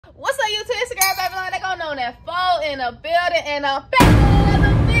What's up, YouTube? Instagram, BbyLon. They gonna know that phone in the building, and I'm back with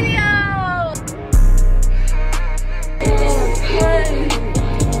another video.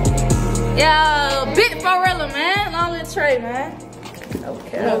 Yo, big Barilla, man. Long little tray, man.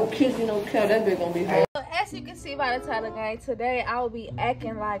 Okay. No kissing, no cow. That bitch gonna be hard. As you can see by the title, gang, today I will be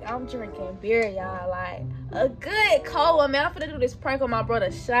acting like I'm drinking beer, y'all. Like a good cold one, man. I'm finna do this prank on my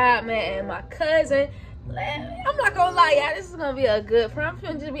brother Shad, man, and my cousin. I'm not gonna lie, y'all, this is gonna be a good prank. I'm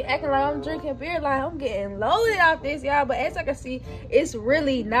finna just be acting like I'm drinking beer, like I'm getting loaded off this, y'all. But as I can see, it's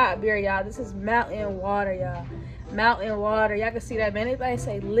really not beer, y'all. This is mountain water, y'all. Mountain water. Y'all can see that, man. Everybody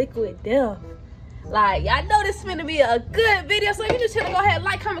say liquid death. Like, y'all know this is gonna be a good video, so if you just hit, go ahead,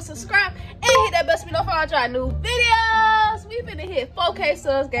 like, comment, subscribe, and hit that bell so you know if I drop new videos. We finna hit 4K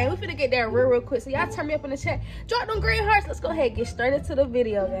subs, gang. We finna get there real quick. So y'all turn me up in the chat, drop them green hearts. Let's go ahead and get straight into the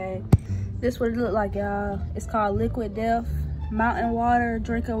video, gang. This what it look like, y'all. It's called liquid death, mountain water,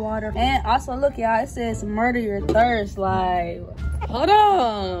 drinking water. And also look, y'all, it says murder your thirst. Like, hold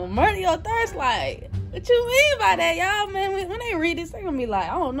on, murder your thirst. Like, what you mean by that, y'all, man? When they read this, they gonna be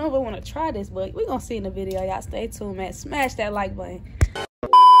like, I don't know if I want to try this, but we gonna see in the video. Y'all stay tuned, man. Smash that like button.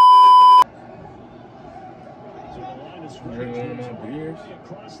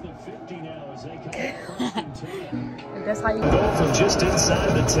 That's how you go from just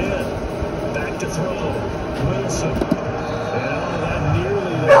inside the 10. Back to throw. Wilson. And that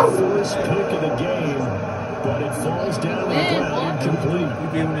nearly the first pick of the game. But it falls down to the ground incomplete.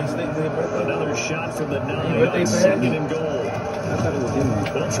 Another shot from the 9, second and goal.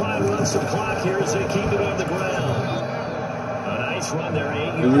 They'll try and run some clock here as they keep it on the ground. A nice run there,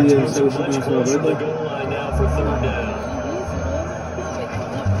 8 yards, much closer to the goal line now for third down.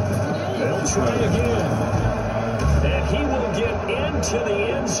 They'll try again. And he will get into the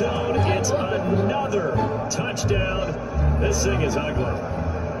end zone. It's another touchdown. This thing is ugly.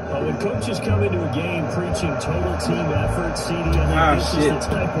 When coaches come into a game preaching total team effort, CD, I think this is the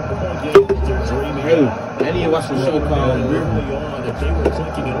type of ball game that they're dreaming of. I need to watch the show called early on that they were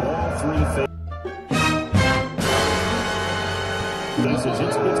clicking in all three phases.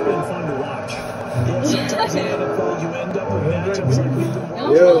 It's been fun to watch. Yeah, sometimes in the NFL you end up with matchups like we've been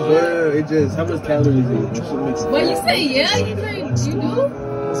watching. Yeah, man, it just, how much calories is it? Well, you say yeah, you drink, you do?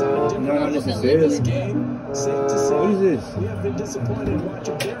 Not necessarily. Safe to say, what is this? We have been disappointed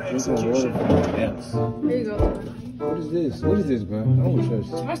watching their execution. Here you go. What is this? What is this, bro? I don't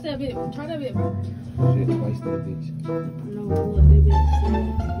trust it. Try that bit. Try that bit, bro. Shit, twice that bitch. No, look, they bit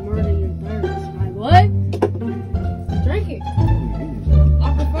murder your thirst. Like, what? Drink it. I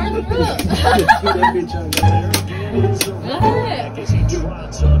prefer the milk. That bitch on there again is the running back as he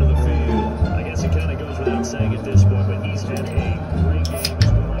trots onto the field. I guess it kind of goes without saying at this point, but he's had a great game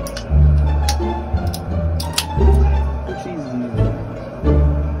as well.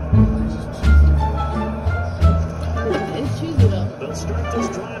 It's cheesy though. They'll start this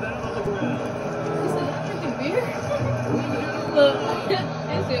drive out on the ground. You said you're drinking beer? Look,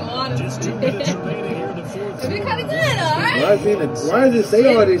 it's in water. Just 2 minutes remaining here in the fourth. It's been kind of good, all right? Why does it say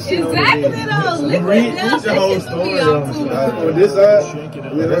all this shit exactly, on the though. Liquid read death. the whole story on this side?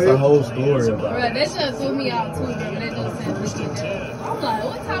 Yeah, that's the whole story about it. Bro, that just threw me out too, bro. That just said liquid death. I'm like,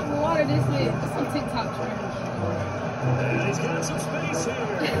 what type of water this is? It's some TikTok trend. And he's got some space here.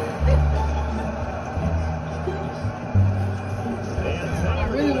 I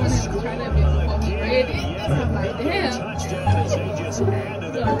really wanted to try that bit before we read it. I'm like, damn. Touchdown as they just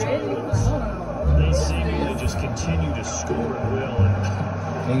handed it to him. They seemingly just continue to score at will.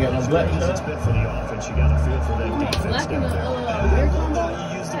 Ain't got no black As it's been for the offense, you got to feel for that defense. Black in the beer combo?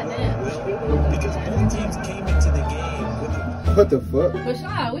 Because both teams came into the game. What the fuck? But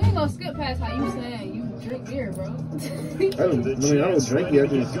Shy, we ain't gonna skip past how you saying you drink beer, bro. I don't drink it. I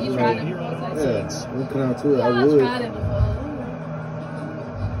just, You tried it before? yeah, when it come out to it, I I would. tried it before.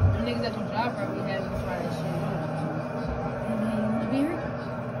 The niggas at the job probably haven't tried that shit. The beer?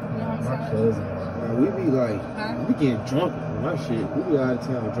 You know what I'm My saying? cousin. We be like, we getting drunk on my shit. We be out of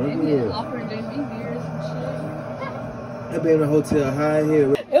town They drunk be here. offering JB beers and I been in a hotel high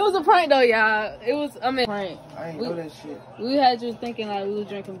here. shit. It was a prank though, y'all. It was, prank. I ain't know that shit. We had you thinking like we was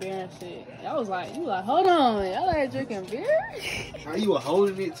drinking beer and shit. I was like, you like, hold on, y'all ain't drinking beer? How you were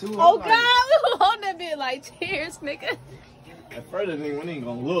holding it too? Oh God, we were holding that bit like, cheers, nigga. At first, I think we ain't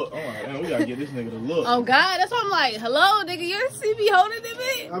gonna look. I'm like, man, we gotta get this nigga to look. Oh God, that's why I'm like, hello, nigga, you see me holding it,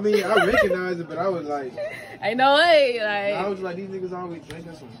 bit? I mean, I recognize it, but I was like, Ain't no way, like. I was like, these niggas always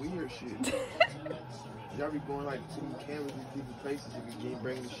drinking some weird shit. Y'all be going like to cameras and different places if you keep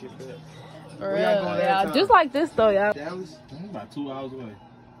bringing the shit back. For real, yeah. Just like this though, y'all. Dallas? About 2 hours away.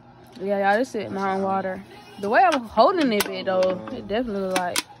 Yeah, y'all, this shit mountain water. The way I'm holding it, bit though, it definitely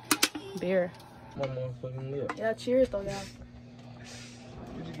like. Beer. One motherfucking lip. Yeah, cheers though, y'all.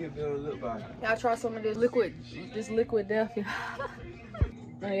 What'd you get Bill a lip by? Y'all try some of this liquid death.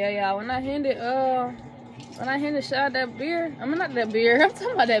 Oh yeah, y'all. When I handed Shad that beer, I mean not that beer. I'm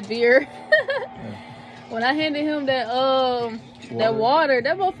talking about that beer. When I handed him that water,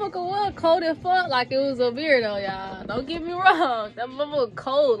 that motherfucker was cold as fuck, like it was a beer though, y'all. Don't get me wrong. That motherfucker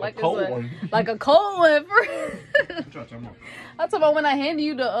cold, like a cold one. Like a cold one. I'm talking about when I handed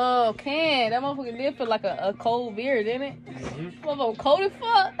you the can, that motherfucker did feel like a cold beer, didn't it? Motherfucker cold as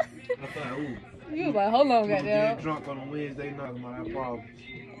fuck. I thought, ooh. You was like, hold on, goddamn. Get drunk on a Wednesday night, my problem.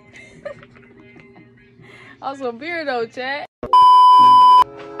 Also beer though, chat.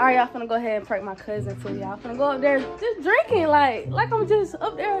 Alright, y'all finna go ahead and prank my cousin too. Y'all finna go up there just drinking like I'm just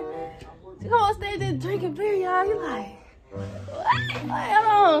up there. Come on stage just drinking beer, y'all. You like, what? Like, hold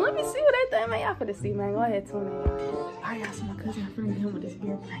on, let me see what they think, man. Y'all finna see, man. Go ahead, tune in. Alright, y'all, so my cousin, I'm finna get him with this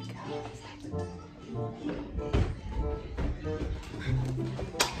beer prank,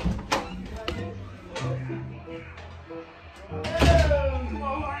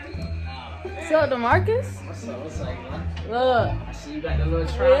 What's up, DeMarcus? What's up, man? Look. I see you got the little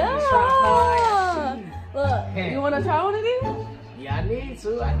tripod. Yeah. Look, you wanna try one of these? Yeah, I need to.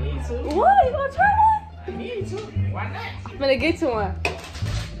 What? You gonna try one? I need to. Why not? I'm gonna get you one.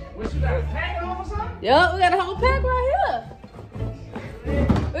 What, you got a pack on or something? Yup, we got a whole pack right here.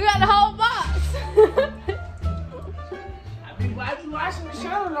 We got the whole box. I be watching the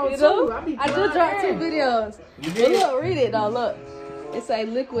show though, You too. know? I just just dropped 2 videos. You But did? look, read it though, look. It say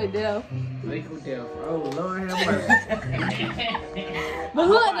liquid death. Liquid death. Oh, Lord have mercy. But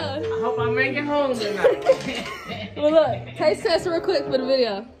look I though. hope I make it home tonight. But look, taste test real quick for the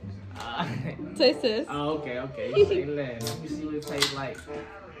video. Taste test. Oh, okay. Say less. Let me see what it tastes like.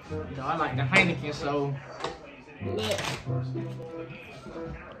 You know, I like the Heineken, so. Look.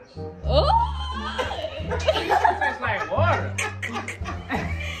 Oh! It tastes like water.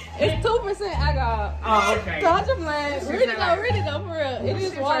 It's 2% alcohol. Oh, okay. So I'm just playing. Read it though, for real. It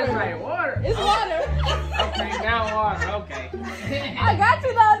is water. Tastes like water. It's water. Okay, now water. Okay. I got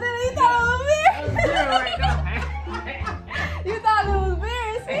you though, didn't you? You thought it was beer? Right now. You thought it was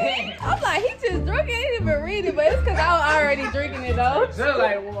beer, see? I'm like, he just drunk it, he didn't even read it, but it's because I was already drinking it though. It's just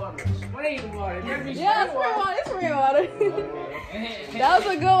like water. Spring water. Yeah, it's spring water. That was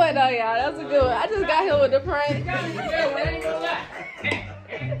a good one though, y'all. That was a good one. I just got here with the prank.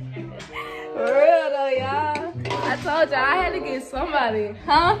 For real though, y'all. I told y'all I had to get somebody.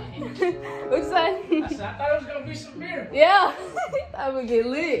 Huh? What'd you say? I thought it was gonna be some beer. Yeah. I would get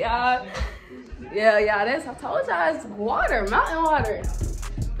lit, y'all. Yeah, y'all. I told y'all it's water, mountain water.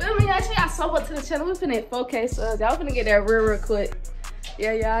 Feel me? Actually, I sub up to the channel. We finna hit 4K subs. Y'all finna get that real quick.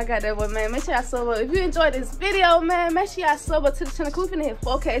 Yeah, y'all, I got that one, man. Make sure y'all sub up. If you enjoyed this video, man, make sure y'all sub up to the channel. We finna hit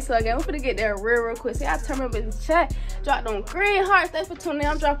 4K subs again. We finna get there real quick. So y'all turn up in the chat. Drop them green hearts. Thanks for tuning in.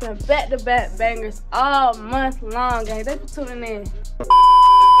 I'm dropping back-to-back bangers all month long, gang. Thanks for tuning in.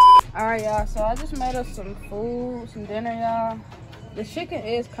 Alright, y'all. So I just made us some food, some dinner, y'all. The chicken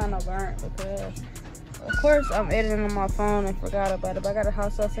is kind of burnt because, of course, I'm editing on my phone and forgot about it. But I got a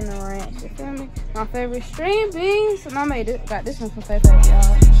hot sauce and a ranch. You feel me? My favorite string beans, and I made it. Got this one from Faith, y'all.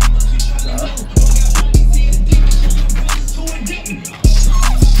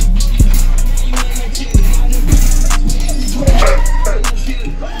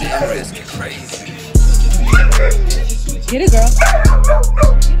 That risk is crazy. Get it, girl.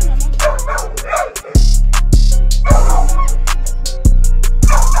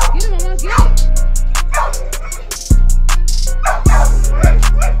 Get it, mama. Get it.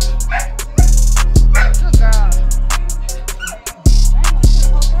 Good girl.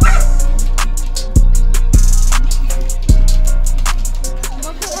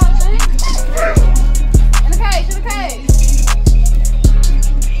 In the cage,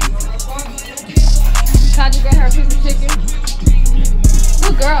 Kaji got her a piece of chicken.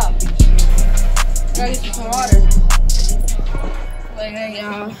 Good girl. Gotta get you some water. Like that,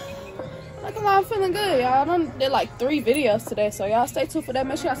 y'all. Like, I'm feeling good, y'all. I done did like 3 videos today, so y'all stay tuned for that.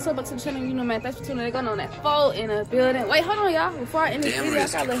 Make sure y'all sub up to the channel. You know, man. Thanks for tuning in. Going on that phone in a building. Wait, hold on, y'all. Before I end this video, I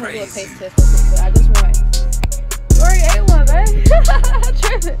gotta let her do a taste test real quick. But I just won. Glory A1, baby.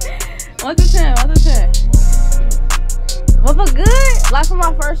 Tripping. 1 to 10. 1 to 10. What for good? Like for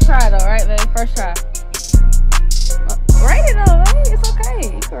my first try, though, right, baby? First try. Rate it though, right? It's okay.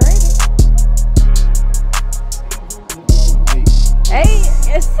 You can rate it. 8,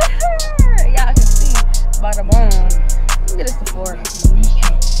 yes sir. Y'all can see by the bone. Let me get this to 4.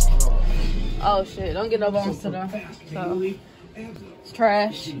 Oh shit! Don't get no bones to them. So it's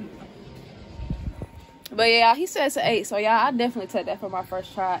trash. But yeah, he said it's an 8, so y'all, I definitely take that for my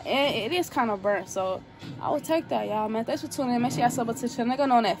first try. And it is kind of burnt, so I will take that, y'all, man. Thanks for tuning in. Make sure y'all sub to the channel. They're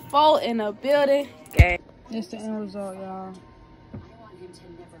going on that 4 in the building. Okay. This the end result, y'all.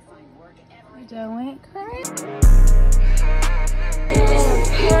 That went crazy.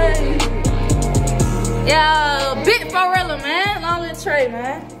 Yo, big Barilla, man. Long live Trey,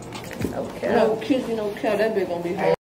 man. No kiss, you know, that bitch gonna be hard.